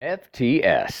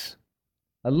FTS,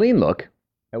 a lean look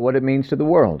at what it means to the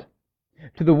world.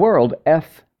 To the world,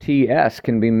 FTS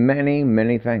can be many,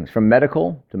 many things, from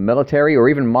medical to military or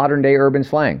even modern-day urban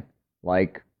slang,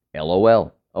 like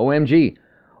LOL, OMG,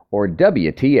 or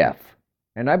WTF.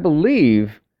 And I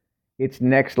believe it's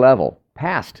next level,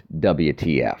 past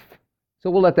WTF. So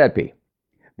we'll let that be.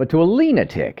 But to a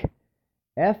lunatic,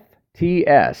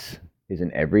 FTS is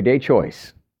an everyday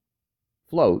choice.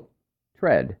 Float,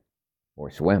 tread, or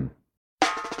swim.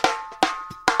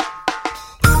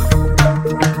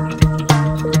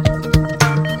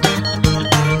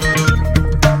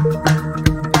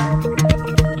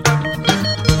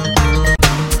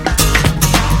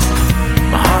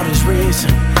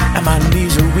 And my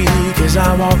knees are weak as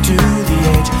I walk to the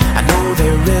edge. I know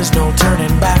there is no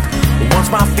turning back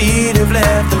once my feet have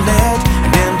left the ledge.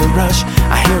 And in the rush,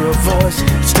 I hear a voice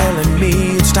that's telling me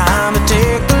it's time to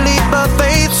take a leap of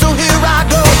faith. So here I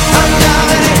go. I'm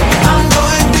diving in, I'm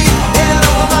going deep. Head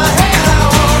over my head, I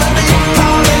wanna be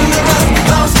caught in the rush,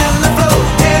 lost in the flow.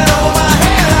 Head over my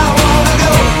head, I wanna go.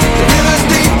 The river's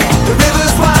deep, the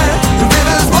river's wide, the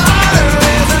river's wider.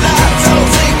 There's a light, so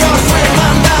sink or swim.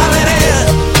 I'm diving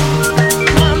in.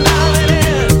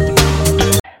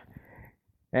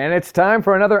 And it's time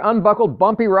for another unbuckled,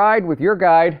 bumpy ride with your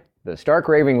guide, the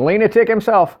stark-raving lunatic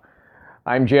himself.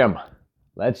 I'm Jim.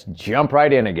 Let's jump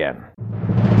right in again.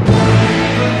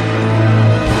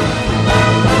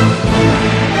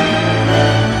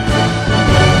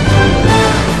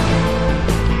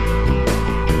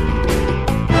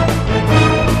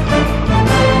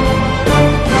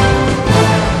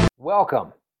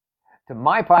 Welcome to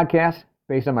my podcast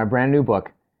based on my brand new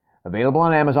book, available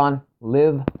on Amazon,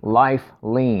 Live Life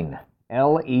Lean,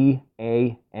 Lean.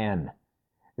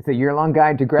 It's a year-long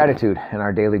guide to gratitude and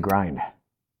our daily grind.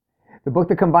 The book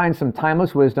that combines some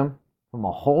timeless wisdom from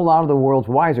a whole lot of the world's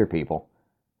wiser people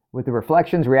with the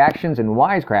reflections, reactions, and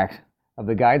wisecracks of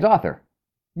the guide's author,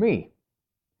 me.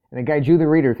 And it guides you, the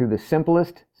reader, through the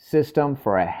simplest system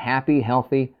for a happy,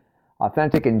 healthy,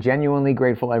 authentic, and genuinely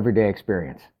grateful everyday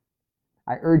experience.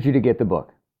 I urge you to get the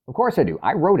book. Of course I do.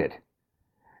 I wrote it.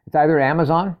 It's either at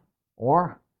Amazon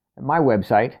or at my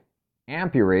website,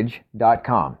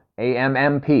 ampurage.com.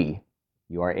 AMMPURAGE.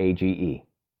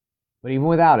 But even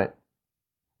without it,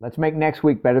 let's make next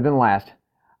week better than last,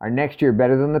 our next year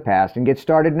better than the past, and get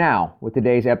started now with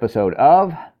today's episode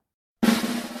of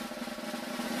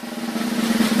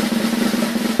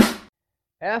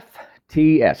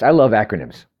FTS. I love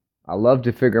acronyms. I love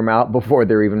to figure them out before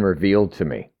they're even revealed to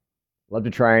me. Love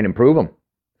to try and improve them.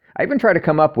 I even try to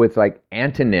come up with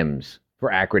antonyms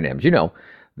for acronyms. You know,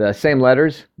 the same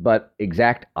letters, but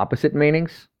exact opposite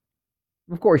meanings.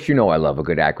 Of course, you know I love a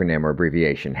good acronym or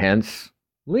abbreviation. Hence,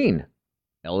 LEAN.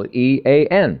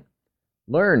 LEAN.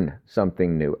 Learn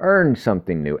something new. Earn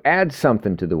something new. Add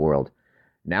something to the world.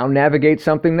 Now navigate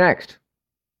something next.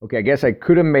 Okay, I guess I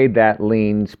could have made that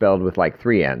lean spelled with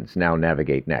 3 N's. Now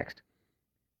navigate next.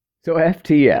 So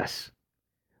FTS.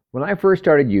 When I first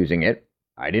started using it,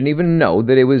 I didn't even know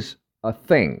that it was a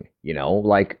thing,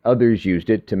 like others used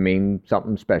it to mean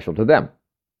something special to them.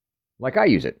 Like I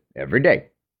use it every day.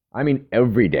 I mean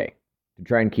every day, to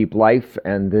try and keep life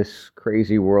and this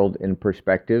crazy world in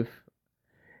perspective.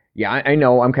 Yeah, I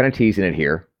know I'm kind of teasing it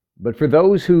here, but for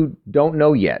those who don't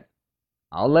know yet,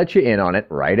 I'll let you in on it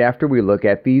right after we look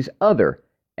at these other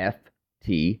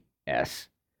FTS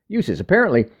uses.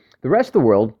 Apparently, the rest of the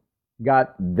world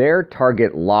got their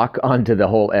target lock onto the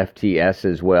whole FTS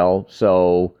as well.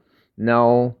 So,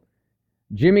 no,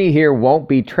 Jimmy here won't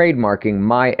be trademarking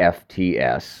my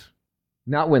FTS.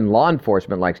 Not when law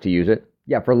enforcement likes to use it.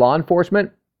 Yeah, for law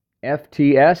enforcement,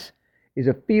 FTS is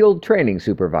a field training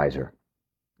supervisor.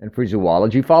 And for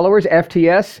zoology followers,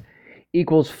 FTS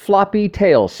equals floppy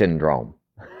tail syndrome.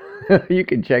 You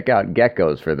can check out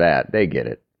geckos for that. They get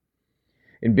it.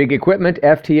 In big equipment,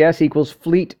 FTS equals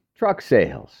fleet truck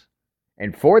sales.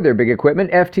 And for their big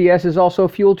equipment, FTS is also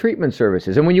fuel treatment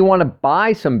services. And when you want to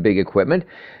buy some big equipment,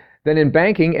 then in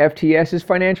banking, FTS is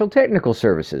financial technical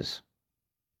services.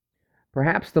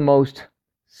 Perhaps the most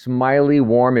smiley,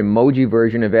 warm emoji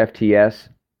version of FTS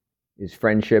is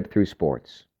friendship through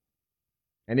sports.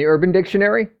 And the Urban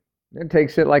Dictionary, it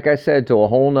takes it, like I said, to a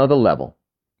whole nother level.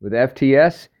 With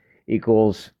FTS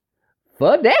equals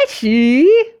Fadashi.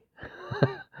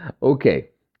 Okay,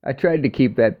 I tried to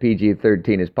keep that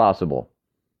PG-13 as possible.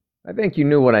 I think you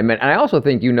knew what I meant. And I also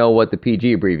think you know what the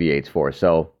PG abbreviates for,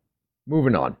 so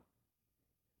moving on.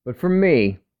 But for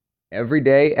me, every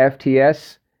day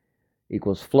FTS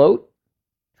equals float,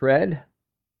 tread,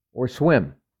 or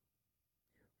swim.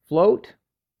 Float,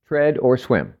 tread, or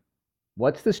swim.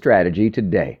 What's the strategy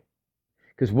today?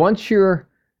 Because once you're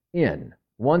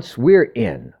once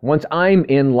I'm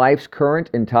in life's current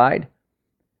and tide,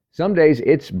 some days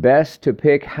it's best to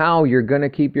pick how you're going to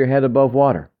keep your head above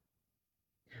water.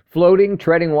 Floating,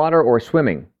 treading water, or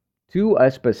swimming to a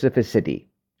specificity.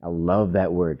 I love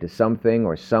that word, to something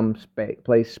or some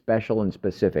place special and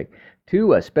specific.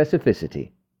 To a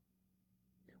specificity.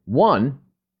 One,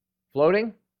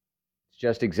 floating, it's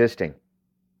just existing.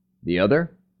 The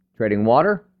other, treading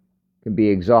water, can be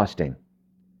exhausting.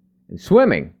 And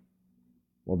swimming,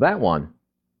 well,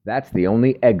 that's the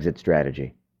only exit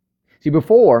strategy. See,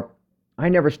 before, I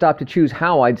never stopped to choose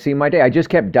how I'd see my day. I just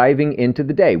kept diving into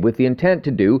the day with the intent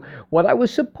to do what I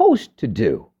was supposed to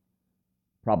do.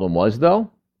 Problem was, though,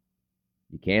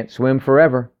 you can't swim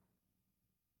forever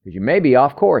because you may be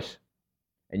off course.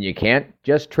 And you can't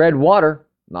just tread water,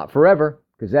 not forever,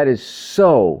 because that is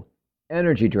so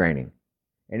energy draining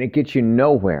and it gets you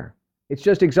nowhere. It's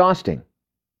just exhausting.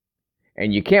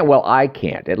 And you can't, well, I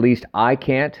can't, at least I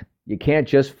can't, you can't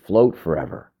just float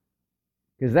forever.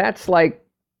 Because that's like,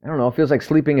 I don't know, it feels like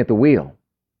sleeping at the wheel.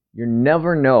 You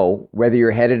never know whether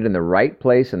you're headed in the right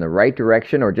place, in the right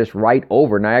direction, or just right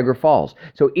over Niagara Falls.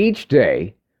 So each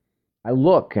day, I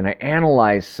look and I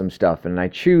analyze some stuff and I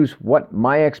choose what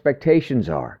my expectations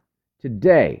are.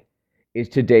 Today, is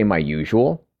today my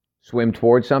usual? Swim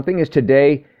towards something? Is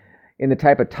today in the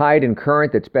type of tide and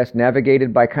current that's best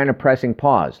navigated by kind of pressing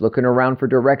pause, looking around for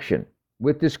direction,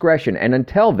 with discretion? And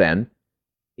until then,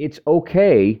 it's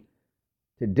okay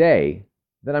today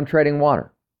that I'm treading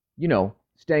water. You know,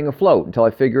 staying afloat until I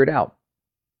figure it out.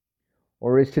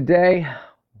 Or is today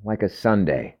like a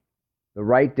Sunday, the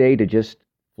right day to just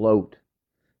float,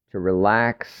 to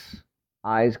relax,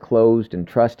 eyes closed and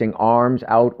trusting, arms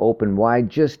out open wide,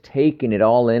 just taking it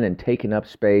all in and taking up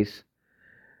space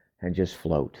and just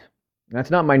float.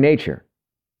 That's not my nature,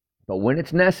 but when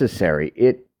it's necessary,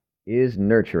 it is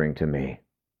nurturing to me.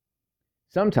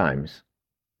 Sometimes,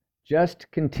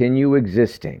 just continue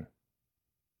existing.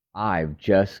 I've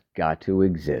just got to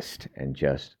exist and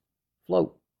just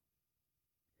float.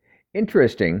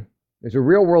 Interesting, there's a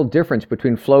real-world difference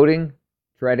between floating,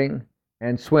 treading,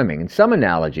 and swimming. And some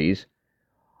analogies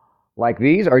like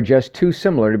these are just too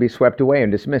similar to be swept away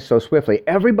and dismissed so swiftly.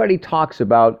 Everybody talks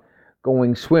about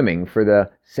going swimming for the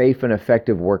safe and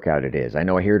effective workout it is. I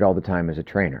know I hear it all the time as a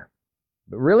trainer.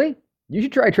 But really, you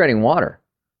should try treading water.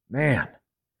 Man,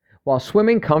 while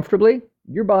swimming comfortably,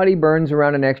 your body burns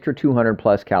around an extra 200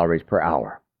 plus calories per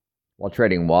hour. While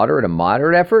treading water at a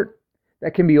moderate effort,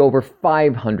 that can be over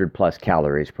 500 plus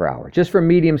calories per hour, just for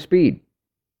medium speed.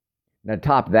 Now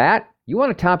you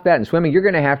want to top that in swimming, you're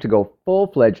going to have to go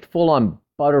full-fledged, full-on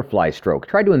butterfly stroke.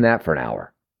 Try doing that for an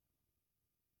hour.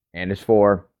 And as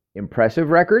for impressive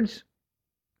records,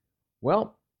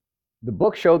 well, the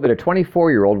book showed that a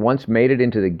 24-year-old once made it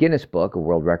into the Guinness Book of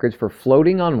World Records for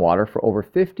floating on water for over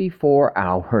 54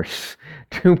 hours,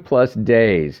 2+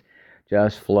 days,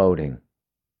 just floating.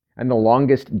 And the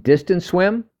longest distance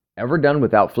swim ever done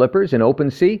without flippers in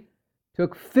open sea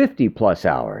took 50+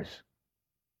 hours.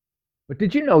 But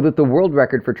did you know that the world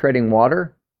record for treading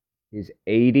water is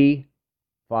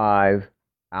 85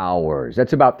 hours?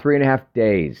 That's about 3.5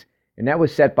 days. And that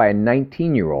was set by a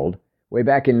 19-year-old way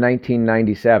back in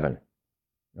 1997.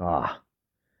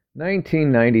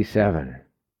 1997.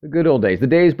 The good old days. The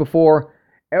days before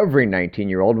every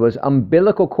 19-year-old was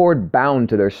umbilical cord bound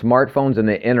to their smartphones and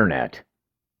the internet.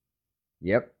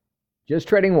 Yep. Just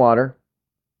treading water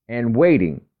and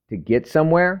waiting to get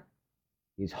somewhere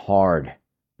is hard.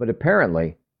 But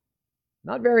apparently,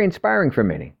 not very inspiring for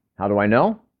many. How do I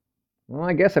know? Well,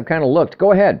 I guess I've kind of looked.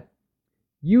 Go ahead.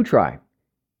 You try.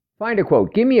 Find a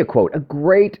quote. Give me a quote. A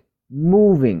great,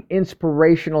 moving,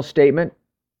 inspirational statement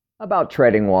about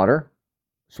treading water.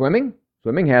 Swimming?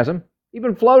 Swimming has them.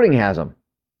 Even floating has them.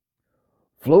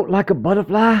 Float like a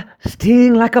butterfly,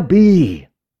 sting like a bee.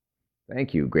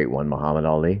 Thank you, great one, Muhammad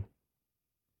Ali.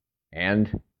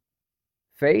 And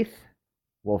faith?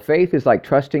 Well, faith is like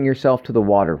trusting yourself to the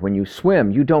water. When you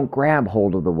swim, you don't grab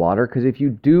hold of the water, because if you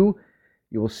do,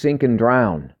 you will sink and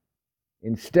drown.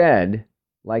 Instead,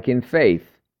 like in faith,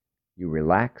 you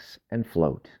relax and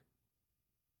float.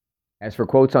 As for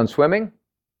quotes on swimming,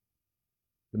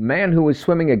 the man who is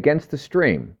swimming against the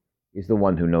stream is the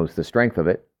one who knows the strength of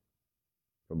it.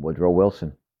 From Woodrow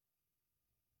Wilson.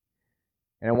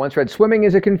 And I once read, swimming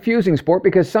is a confusing sport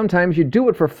because sometimes you do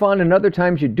it for fun and other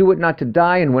times you do it not to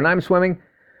die. And when I'm swimming,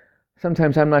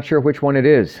 sometimes I'm not sure which one it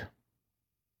is.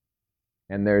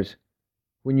 And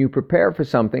when you prepare for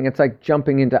something, it's like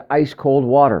jumping into ice cold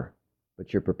water.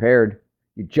 But you're prepared.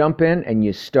 You jump in and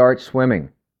you start swimming.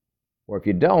 Or if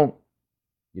you don't,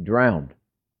 you drown.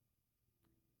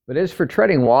 But as for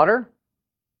treading water,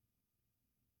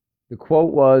 The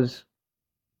quote was,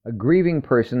 "A grieving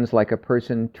person's like a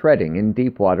person treading in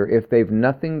deep water. If they've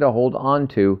nothing to hold on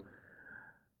to,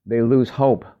 they lose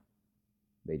hope.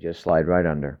 They just slide right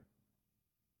under."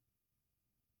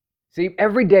 See,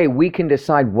 every day we can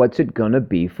decide what's it gonna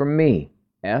be for me.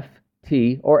 F,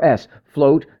 T, or S.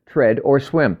 Float, tread, or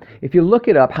swim. If you look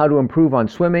it up, how to improve on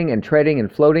swimming and treading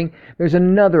and floating, there's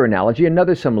another analogy,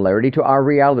 another similarity to our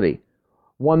reality.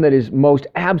 One that is most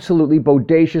absolutely,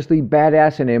 bodaciously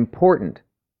badass and important.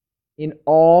 In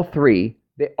all three,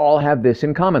 they all have this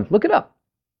in common. Look it up.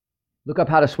 Look up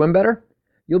how to swim better.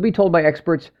 You'll be told by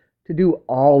experts to do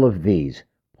all of these.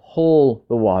 Pull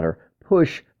the water,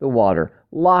 push the water,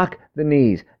 lock the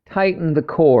knees, tighten the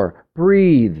core,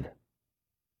 breathe.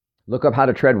 Look up how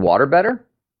to tread water better.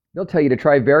 They'll tell you to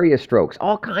try various strokes,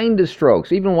 all kinds of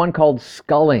strokes, even one called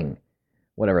sculling,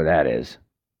 whatever that is.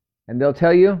 And they'll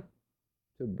tell you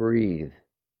to breathe.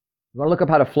 You want to look up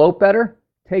how to float better?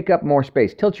 Take up more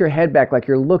space. Tilt your head back like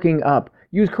you're looking up.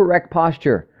 Use correct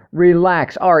posture.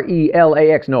 Relax,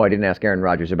 R-E-L-A-X. No, I didn't ask Aaron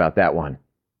Rodgers about that one.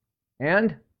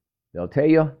 And they'll tell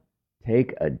you,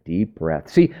 take a deep breath.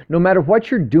 See, no matter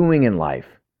what you're doing in life,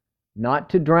 not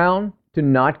to drown, to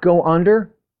not go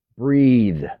under,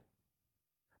 breathe.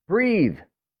 Breathe.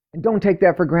 And don't take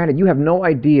that for granted. You have no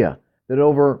idea that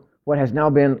over what has now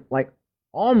been like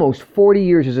almost 40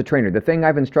 years as a trainer, the thing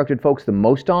I've instructed folks the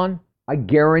most on, I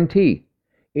guarantee,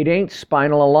 it ain't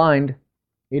spinal aligned.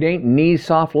 It ain't knees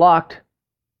soft locked.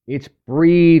 It's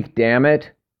breathe, damn it.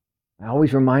 I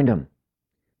always remind them.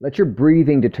 Let your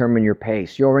breathing determine your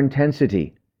pace, your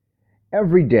intensity.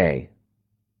 Every day,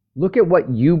 look at what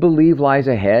you believe lies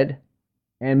ahead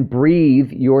and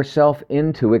breathe yourself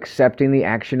into accepting the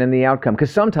action and the outcome.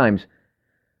 Because sometimes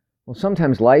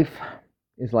life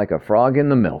is like a frog in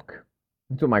the milk.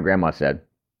 That's what my grandma said.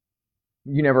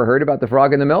 You never heard about the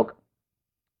frog in the milk?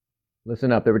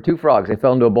 Listen up. There were two frogs. They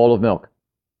fell into a bowl of milk.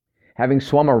 Having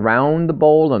swum around the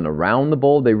bowl and around the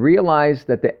bowl, they realized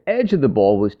that the edge of the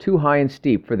bowl was too high and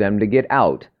steep for them to get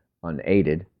out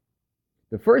unaided.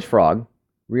 The first frog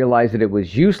realized that it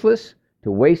was useless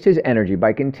to waste his energy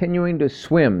by continuing to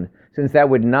swim, since that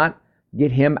would not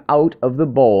get him out of the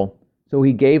bowl, so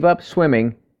he gave up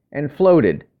swimming and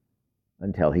floated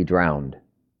until he drowned.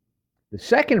 The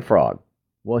second frog,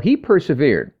 well, he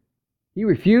persevered. He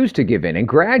refused to give in, and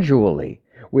gradually,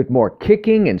 with more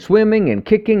kicking and swimming and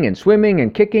kicking and swimming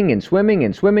and kicking and swimming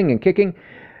and swimming and kicking,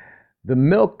 the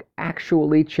milk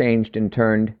actually changed and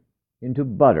turned into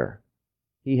butter.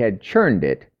 He had churned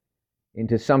it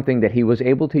into something that he was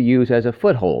able to use as a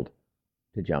foothold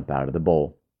to jump out of the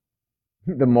bowl.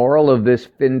 The moral of this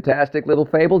fantastic little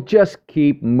fable, just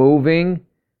keep moving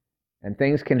and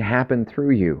things can happen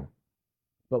through you.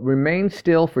 But remain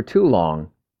still for too long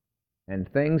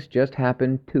and things just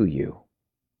happen to you.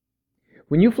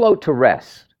 When you float to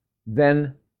rest,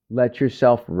 then let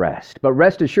yourself rest. But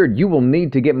rest assured, you will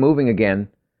need to get moving again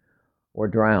or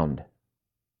drown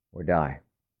or die.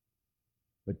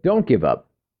 But don't give up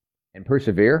and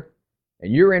persevere,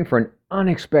 and you're in for an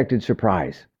unexpected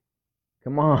surprise.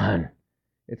 Come on.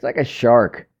 It's like a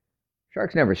shark.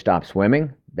 Sharks never stop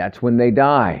swimming. That's when they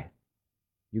die.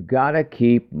 You gotta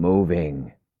keep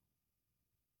moving.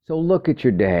 So look at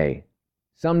your day.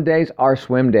 Some days are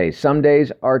swim days. Some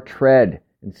days are tread.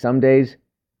 And some days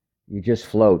you just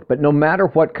float. But no matter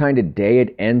what kind of day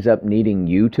it ends up needing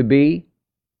you to be,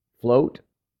 float,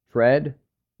 tread,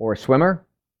 or a swimmer,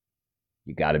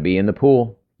 you got to be in the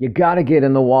pool. You got to get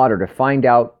in the water to find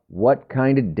out what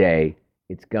kind of day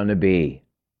it's going to be.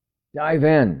 Dive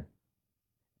in.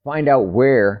 Find out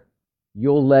where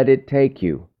you'll let it take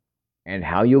you and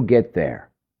how you'll get there.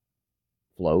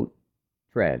 Float,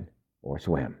 tread, or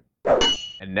swim.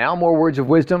 And now more words of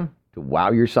wisdom to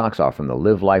wow your socks off from the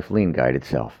Live Life Lean Guide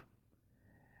itself.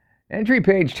 Entry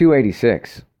page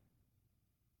 286.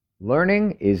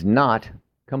 Learning is not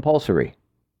compulsory.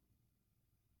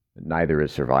 But neither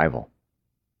is survival.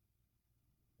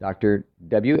 Dr.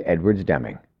 W. Edwards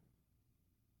Deming.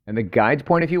 And the guide's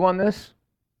point of view on this?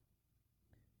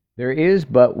 There is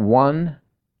but one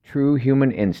true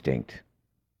human instinct,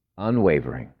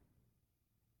 unwavering.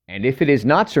 And if it is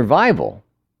not survival,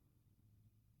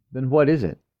 then what is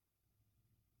it?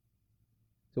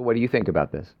 So what do you think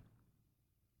about this?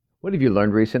 What have you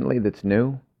learned recently that's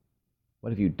new? What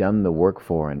have you done the work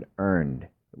for and earned?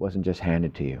 It wasn't just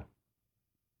handed to you.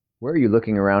 Where are you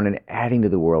looking around and adding to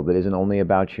the world that isn't only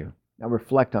about you? Now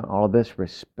reflect on all of this,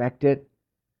 respect it,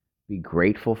 be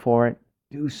grateful for it,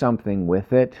 do something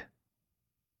with it.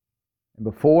 And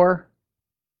before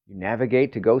you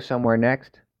navigate to go somewhere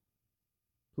next,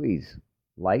 please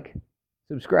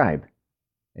subscribe,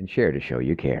 and share to show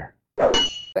you care.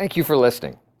 Thank you for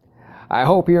listening. I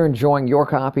hope you're enjoying your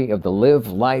copy of the Live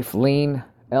Life Lean,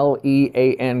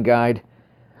 Lean guide.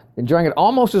 Enjoying it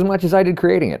almost as much as I did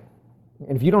creating it.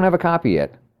 And if you don't have a copy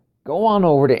yet, go on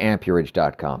over to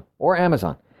amperage.com or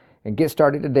Amazon and get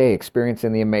started today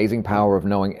experiencing the amazing power of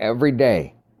knowing every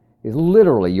day is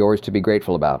literally yours to be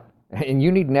grateful about. And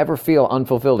you need never feel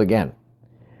unfulfilled again.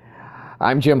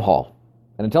 I'm Jim Hall.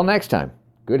 And until next time,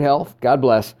 good health, God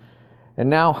bless. And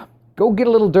now, go get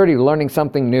a little dirty learning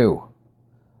something new.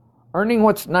 Earning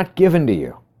what's not given to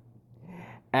you.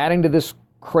 Adding to this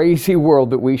crazy world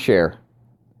that we share.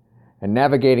 And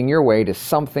navigating your way to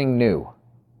something new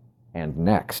and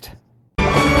next.